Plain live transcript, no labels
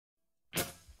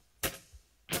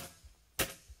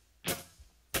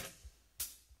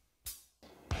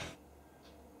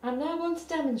I'm now going to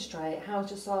demonstrate how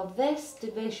to solve this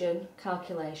division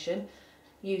calculation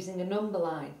using a number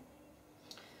line.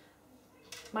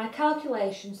 My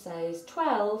calculation says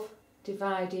 12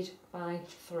 divided by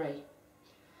 3.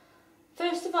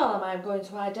 First of all, I'm going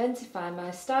to identify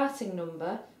my starting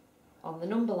number on the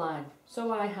number line. So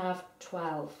I have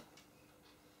 12.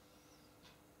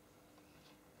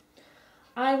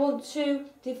 I want to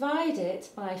divide it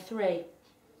by 3.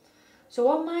 So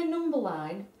on my number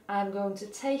line, I'm going to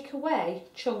take away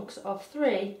chunks of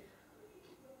 3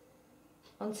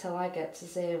 until I get to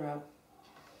 0.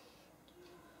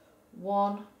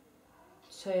 1,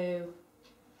 2,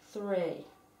 3.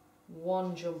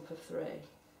 One jump of 3.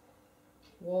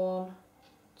 1,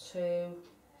 2,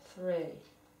 3.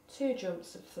 Two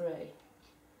jumps of 3.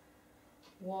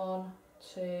 1,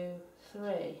 2,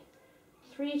 3.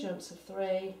 Three jumps of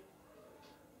 3.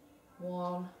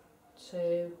 1,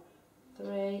 2,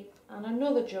 3, and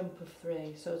another jump of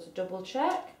 3. So to double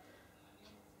check,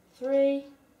 3,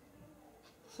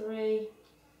 3,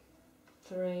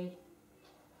 3,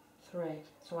 3.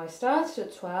 So I started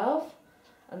at 12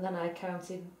 and then I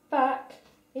counted back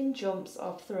in jumps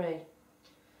of 3.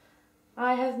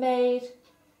 I have made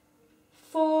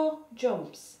 4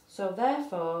 jumps, so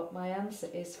therefore my answer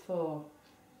is 4.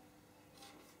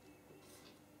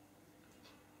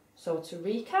 So to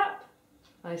recap,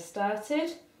 I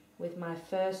started with my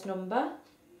first number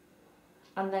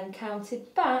and then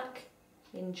counted back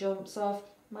in jumps of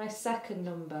my second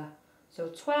number. So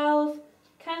 12,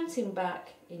 counting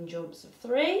back in jumps of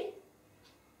 3,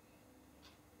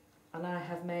 and I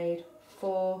have made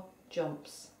 4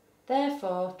 jumps.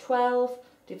 Therefore 12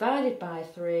 divided by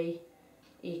 3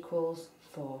 equals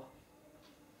 4.